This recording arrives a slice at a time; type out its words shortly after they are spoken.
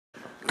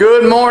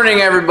Good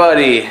morning,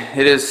 everybody.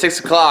 It is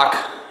 6 o'clock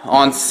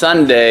on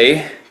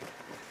Sunday.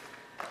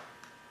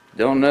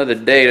 Don't know the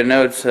date. I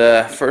know it's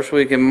first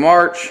week in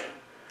March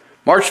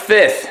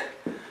 5th.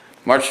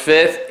 March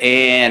 5th,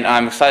 and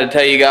I'm excited to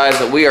tell you guys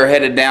that we are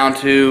headed down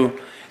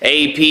to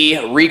AEP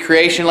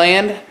ReCreation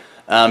land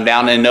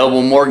down in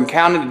Noble, Morgan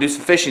County to do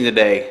some fishing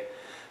today.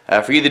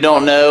 For you that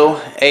don't know,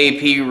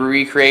 AEP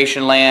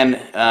ReCreation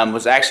land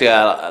was actually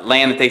a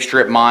land that they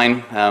strip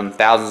mine,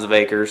 thousands of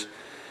acres,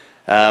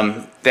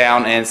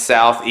 down in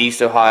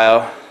southeast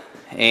Ohio.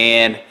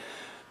 And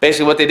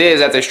basically what they did is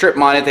that they strip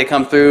mine it, they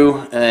come through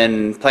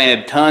and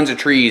planted tons of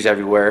trees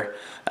everywhere.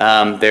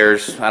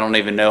 There's, I don't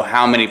even know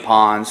how many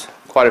ponds,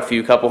 quite a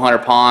few, couple hundred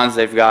ponds.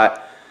 They've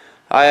got,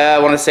 I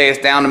want to say it's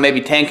down to maybe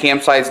 10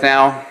 campsites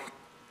now.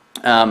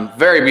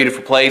 Very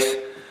beautiful place.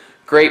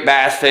 Great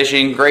bass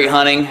fishing, great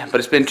hunting, but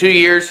it's been 2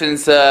 years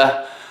since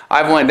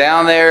I've went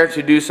down there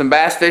to do some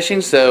bass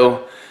fishing.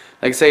 So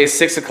like I say, it's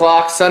 6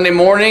 o'clock Sunday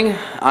morning.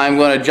 I'm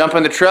going to jump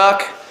in the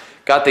truck,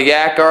 got the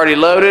yak already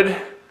loaded,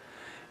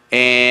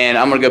 and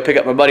I'm going to go pick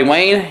up my buddy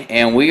Wayne,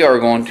 and we are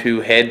going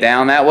to head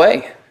down that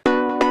way.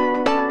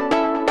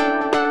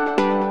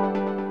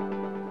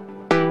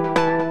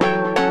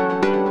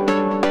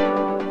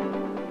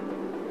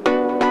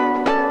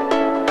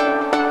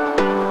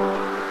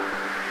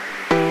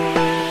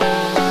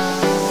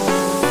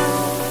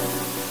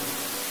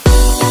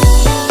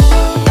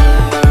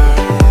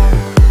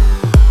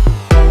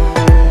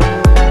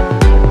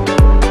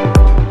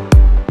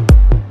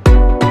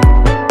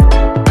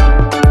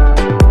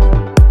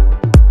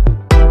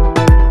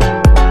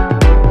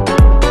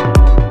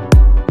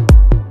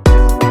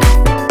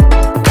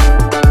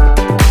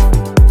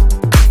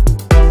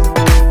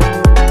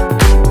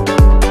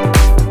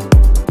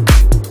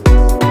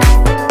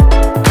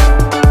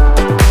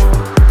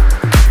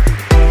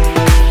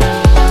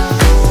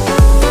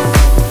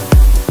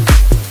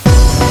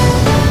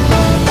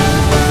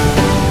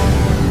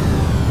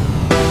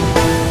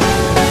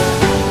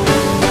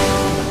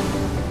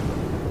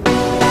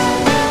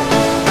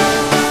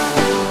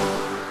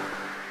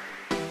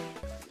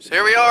 So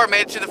here we are,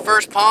 made it to the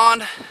first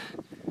pond.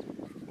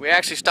 We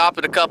actually stopped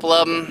at a couple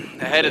of them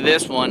ahead of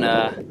this one,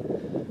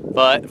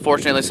 but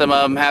fortunately some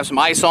of them have some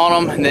ice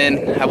on them, and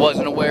then I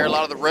wasn't aware a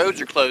lot of the roads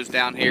are closed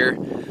down here.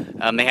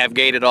 They have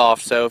gated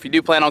off, so if you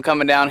do plan on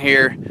coming down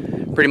here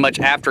pretty much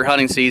after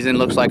hunting season,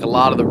 looks like a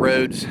lot of the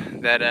roads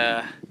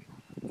that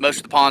most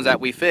of the ponds that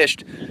we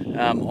fished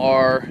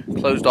are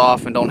closed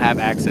off and don't have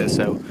access.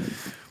 So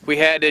we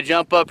had to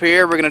jump up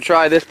here. We're going to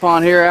try this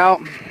pond here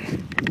out.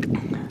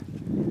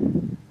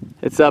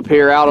 It's up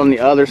here out on the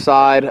other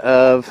side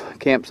of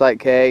Campsite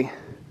K,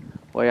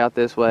 way out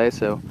this way.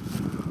 So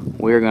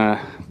we're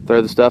gonna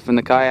throw the stuff in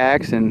the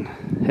kayaks and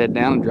head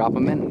down and drop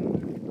them in.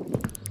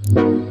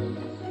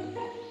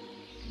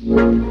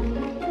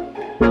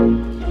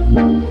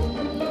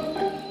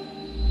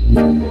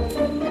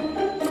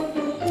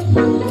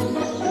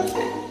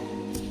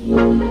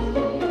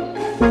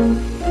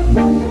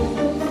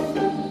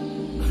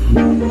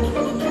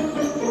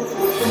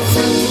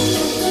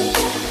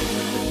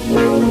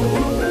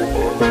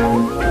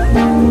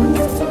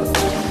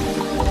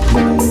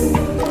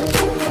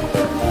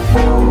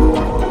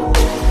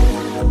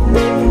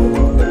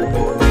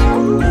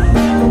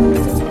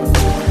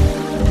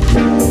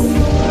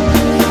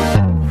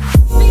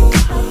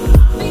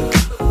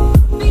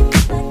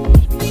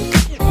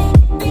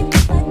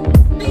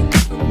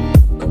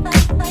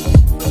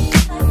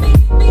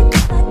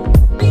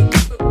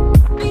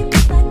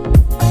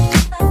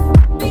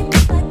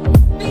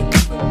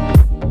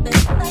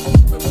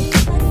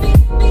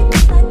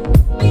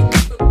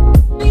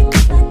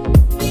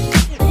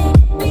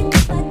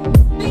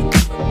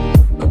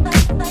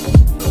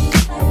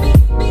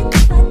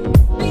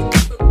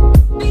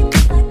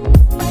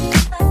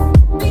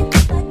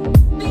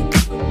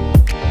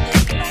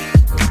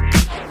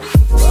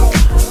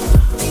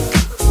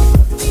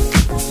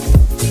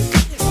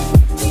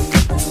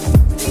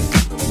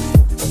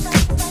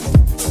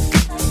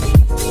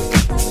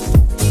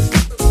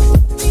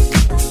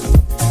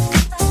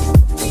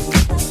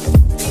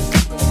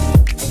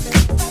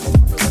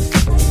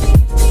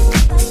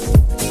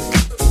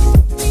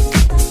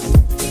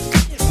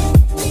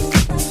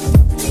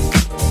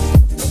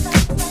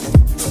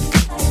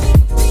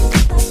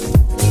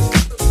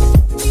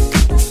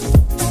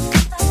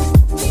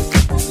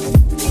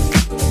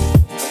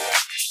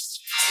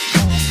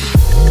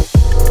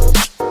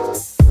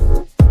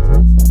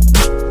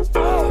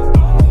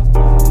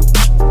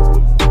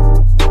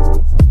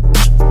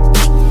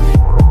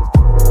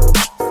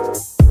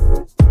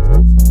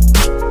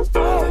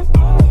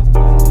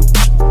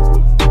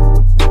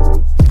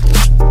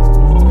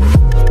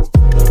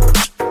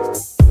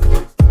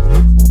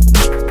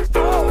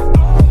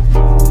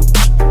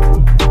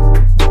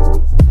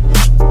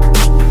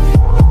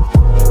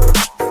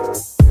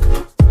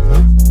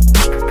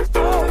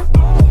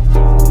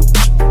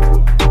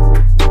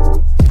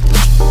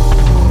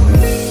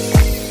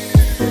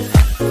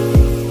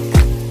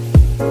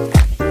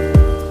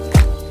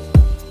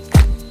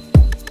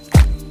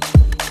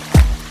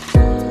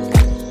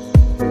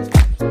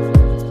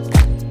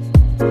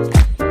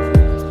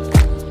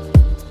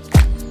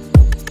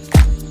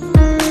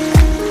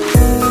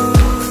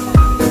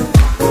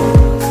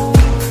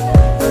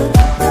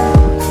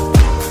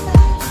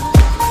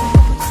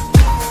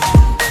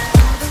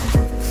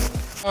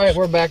 Alright,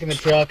 we're back in the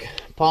truck.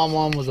 Pond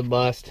 1 was a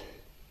bust.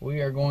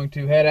 We are going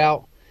to head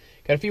out.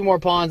 Got a few more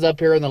ponds up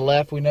here on the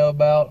left we know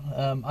about.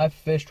 I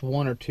fished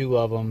 1 or 2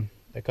 of them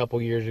a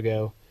couple years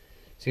ago.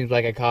 Seems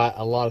like I caught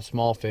a lot of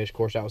small fish. Of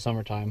course, that was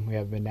summertime. We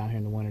haven't been down here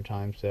in the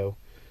wintertime, so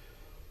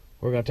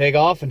we're going to take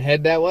off and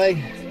head that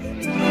way.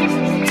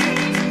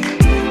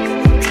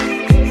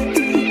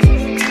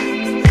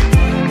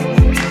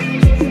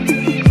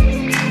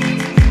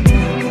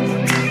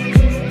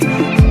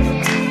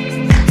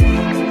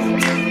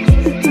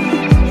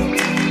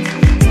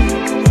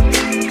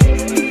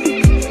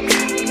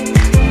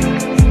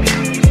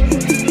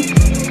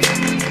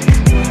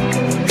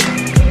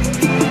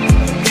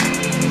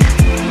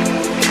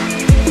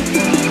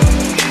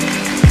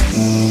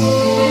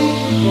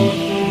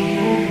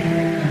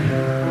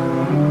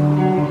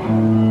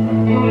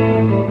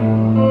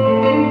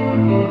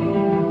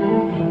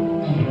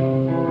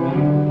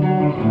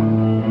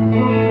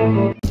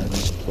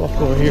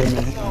 Over here a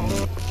minute.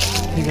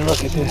 Take a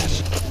look at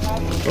this.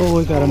 Oh,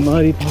 we got a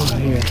muddy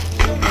pond here.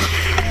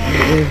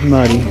 It is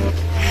muddy.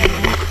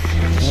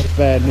 That's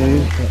bad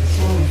news.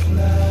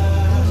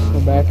 But go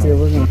back here.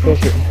 We're gonna fish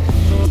it.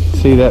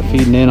 See that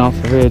feeding in off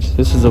the ridge.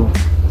 This is the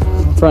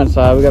front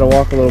side. We got to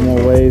walk a little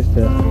more ways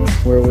to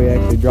where we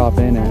actually drop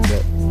in at,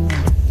 but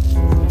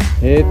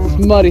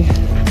it's muddy.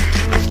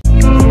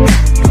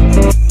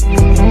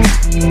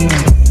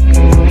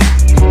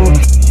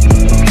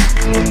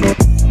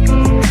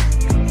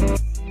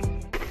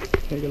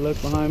 Take a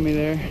look behind me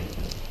there.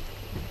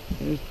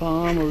 There's the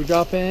pond where we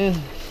drop in.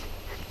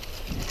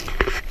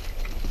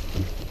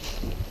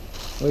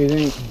 What do you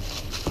think?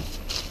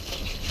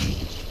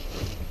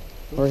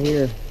 We're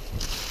here.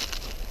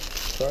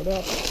 Start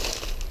up.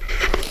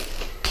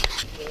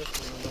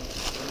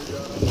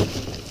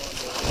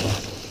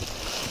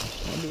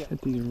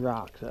 Get these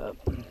rocks up.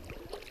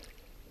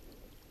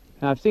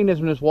 Now I've seen this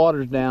when this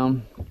water's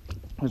down.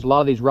 There's a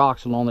lot of these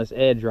rocks along this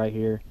edge right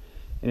here.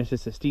 And it's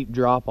just a steep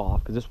drop off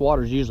because this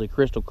water is usually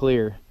crystal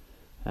clear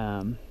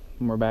when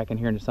we're back in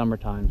here in the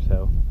summertime.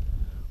 So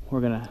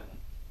we're gonna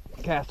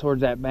cast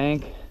towards that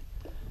bank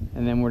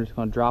and then we're just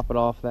gonna drop it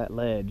off that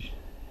ledge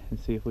and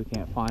see if we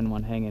can't find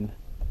one hanging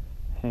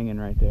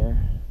right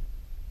there.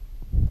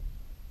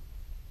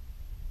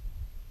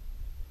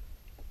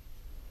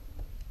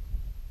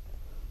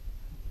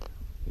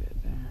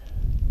 Good there.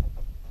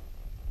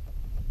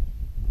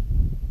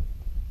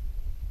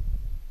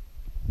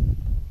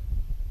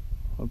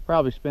 We'll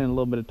probably spend a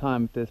little bit of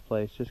time at this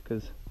place just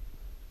because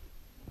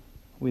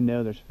we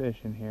know there's fish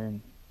in here, and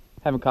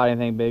haven't caught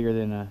anything bigger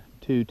than a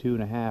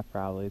 2.5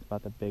 probably. It's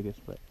about the biggest.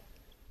 But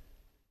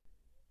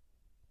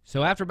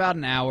so after about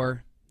an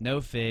hour, no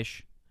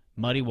fish,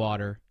 muddy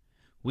water,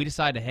 we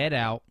decide to head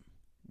out.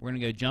 We're gonna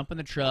go jump in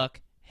the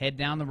truck, head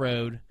down the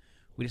road.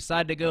 We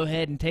decided to go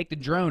ahead and take the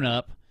drone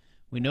up.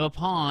 We know a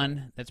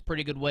pond that's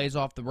pretty good ways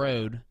off the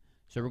road,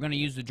 so we're gonna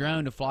use the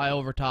drone to fly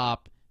over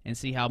top and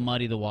see how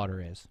muddy the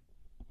water is.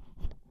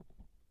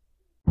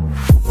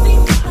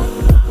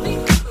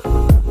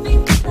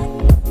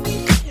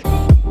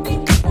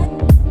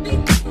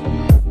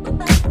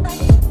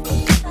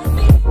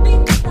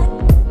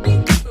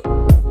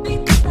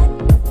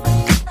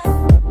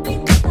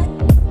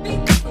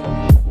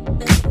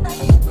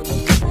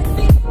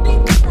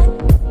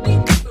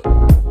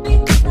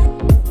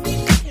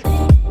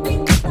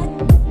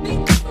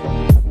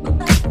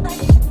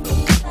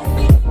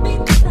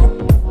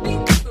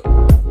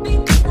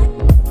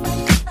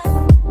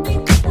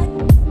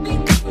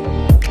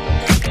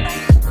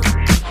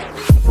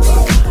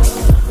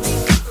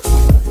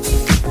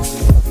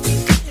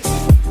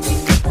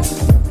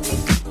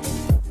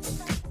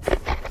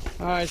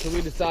 Alright, so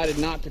we decided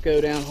not to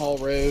go down Hall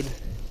Road,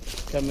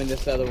 coming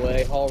this other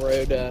way. Hall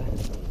Road,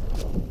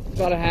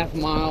 about a half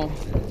mile.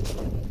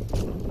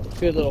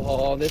 Good little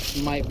haul.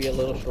 This might be a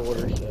little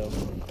shorter, so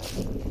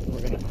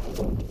we're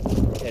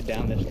gonna head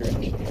down this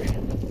direction here.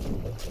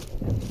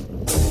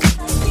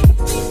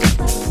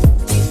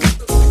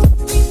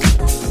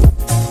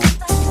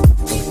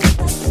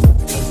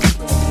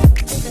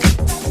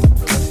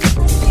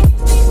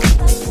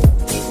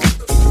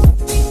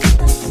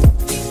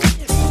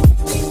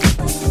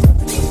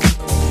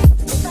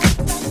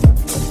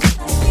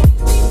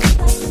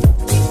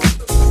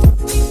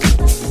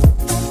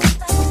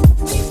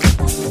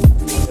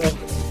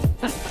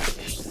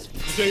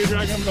 Yeah. Is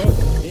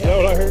that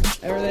what I heard?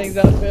 Everything's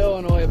uphill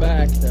on the way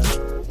back, so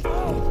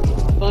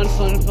fun,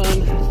 fun,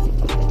 fun.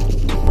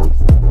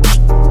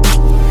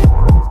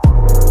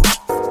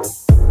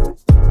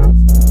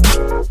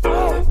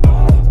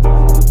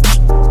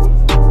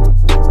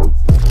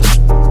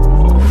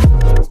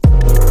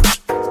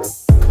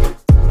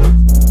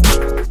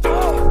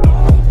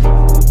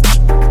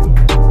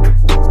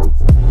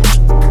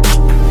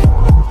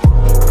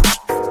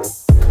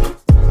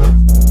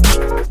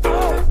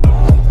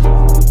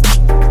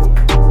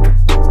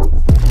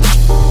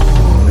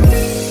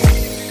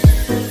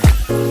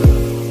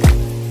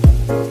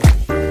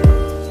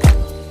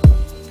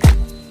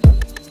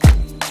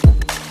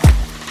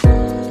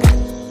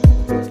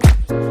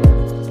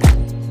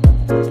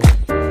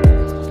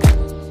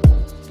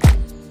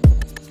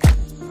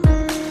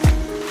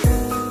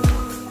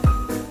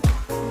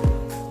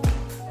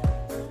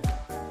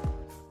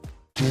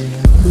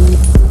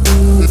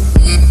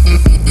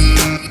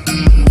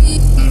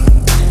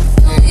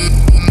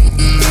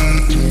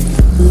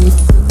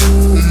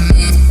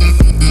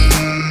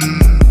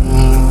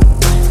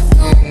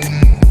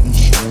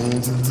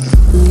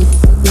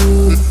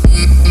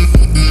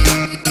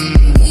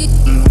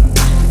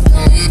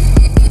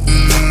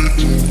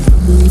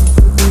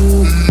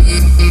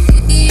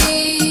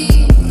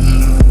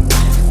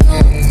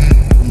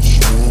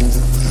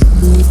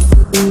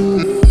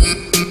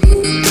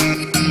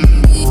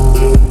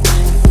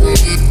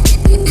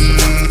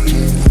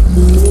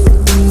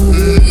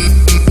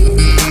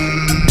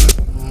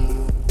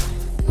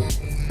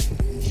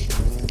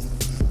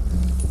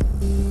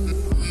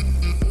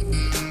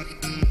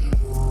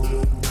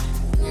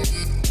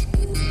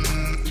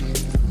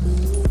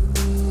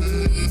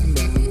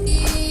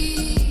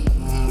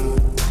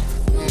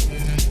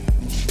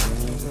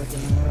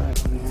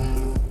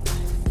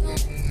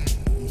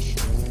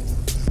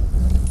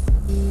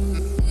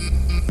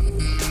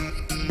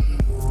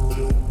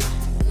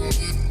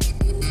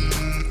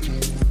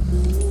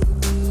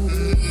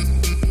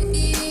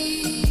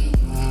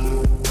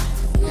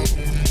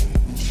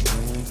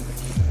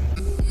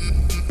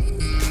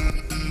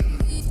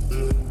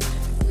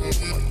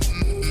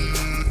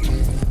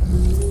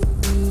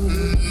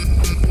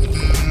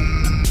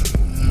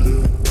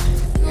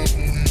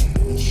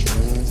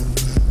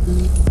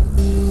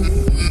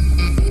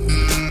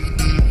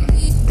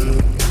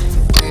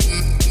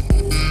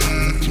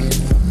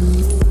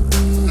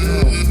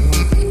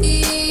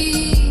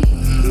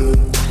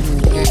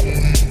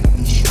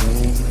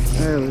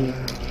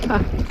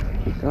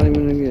 Got him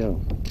in the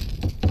gill.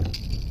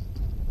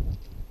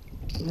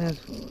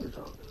 That's what we're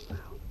talking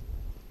about.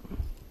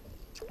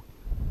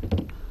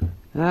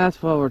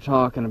 That's what we're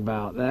talking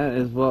about. That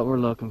is what we're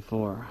looking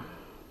for.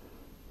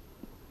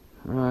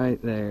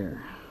 Right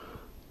there.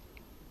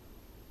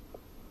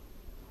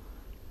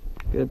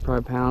 Good,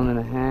 probably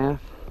 £1.5 pounds.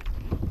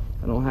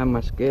 I don't have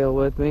my scale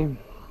with me.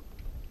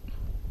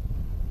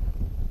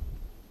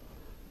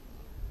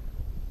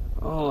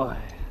 Oh, I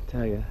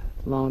tell you,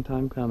 long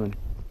time coming.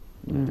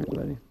 All right,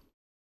 buddy.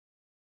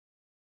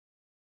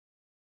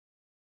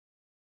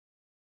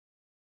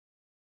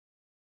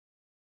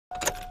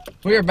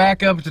 We are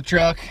back up at the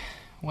truck.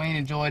 Wayne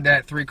enjoyed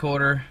that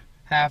three-quarter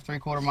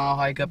mile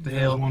hike up the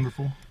hill.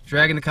 Wonderful.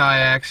 Dragging the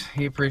kayaks.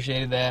 He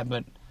appreciated that,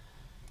 but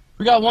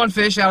we got one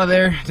fish out of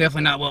there.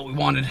 Definitely not what we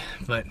wanted,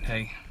 but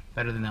hey,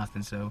 better than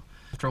nothing. So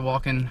after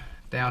walking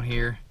down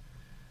here,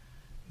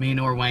 me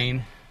nor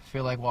Wayne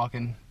feel like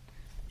walking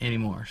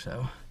anymore.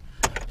 So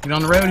get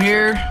on the road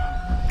here,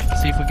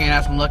 see if we can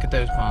have some luck at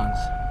those ponds.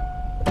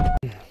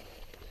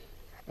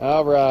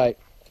 All right,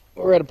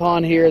 we're at a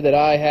pond here that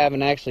I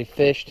haven't actually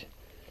fished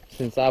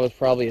since I was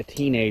probably a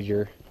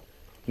teenager.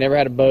 Never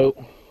had a boat.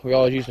 We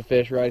always used to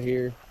fish right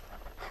here.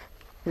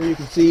 Here you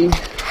can see,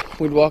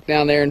 we'd walk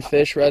down there and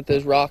fish right at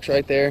those rocks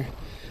right there,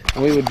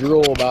 and we would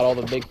drool about all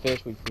the big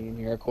fish we'd see in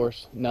here. Of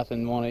course, you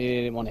didn't want to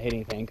hit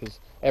anything because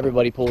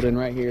everybody pulled in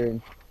right here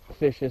and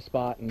fished this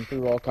spot and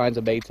threw all kinds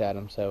of baits at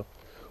them. So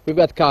we've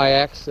got the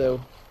kayaks,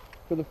 so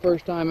for the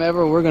first time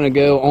ever, we're going to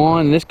go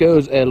on. This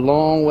goes a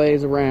long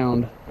ways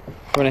around.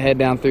 We're going to head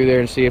down through there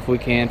and see if we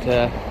can't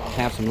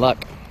have some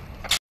luck.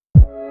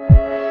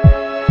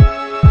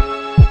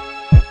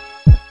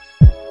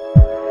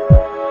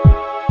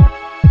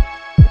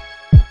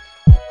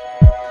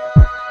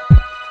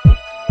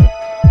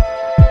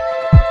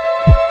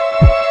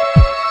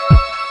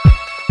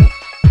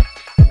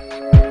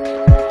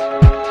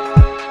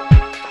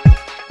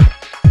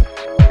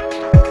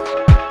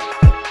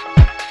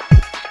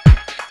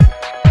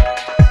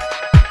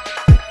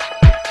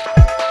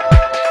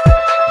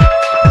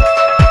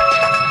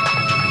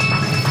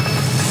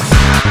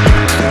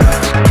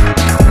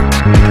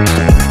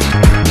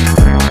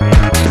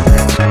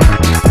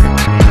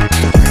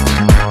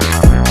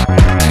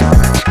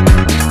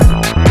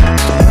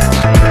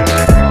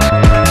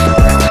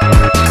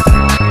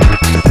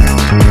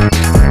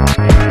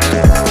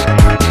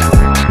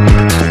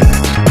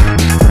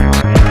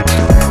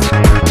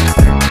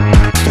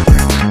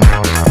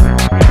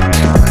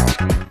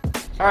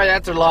 Alright,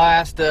 that's our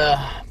last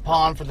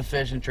pond for the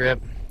fishing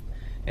trip.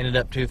 Ended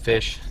up 2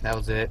 fish. That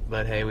was it.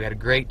 But hey, we had a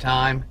great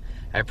time.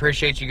 I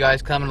appreciate you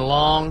guys coming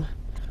along.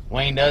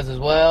 Wayne does as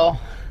well.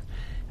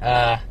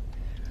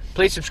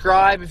 Please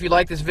subscribe if you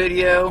like this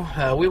video.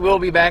 We will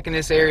be back in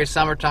this area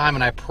summertime,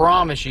 and I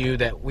promise you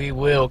that we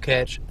will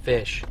catch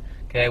fish.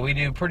 Okay, we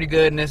do pretty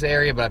good in this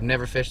area, but I've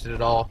never fished it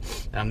at all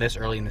this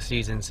early in the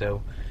season.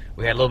 So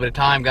we had a little bit of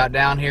time, got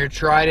down here,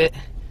 tried it,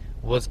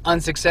 was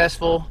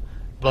unsuccessful.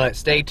 But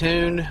stay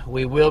tuned,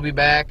 we will be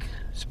back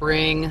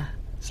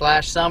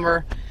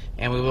spring/summer,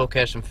 and we will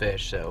catch some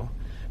fish. So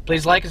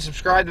please like and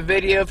subscribe to the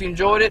video if you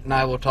enjoyed it, and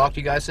I will talk to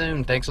you guys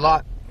soon. Thanks a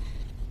lot.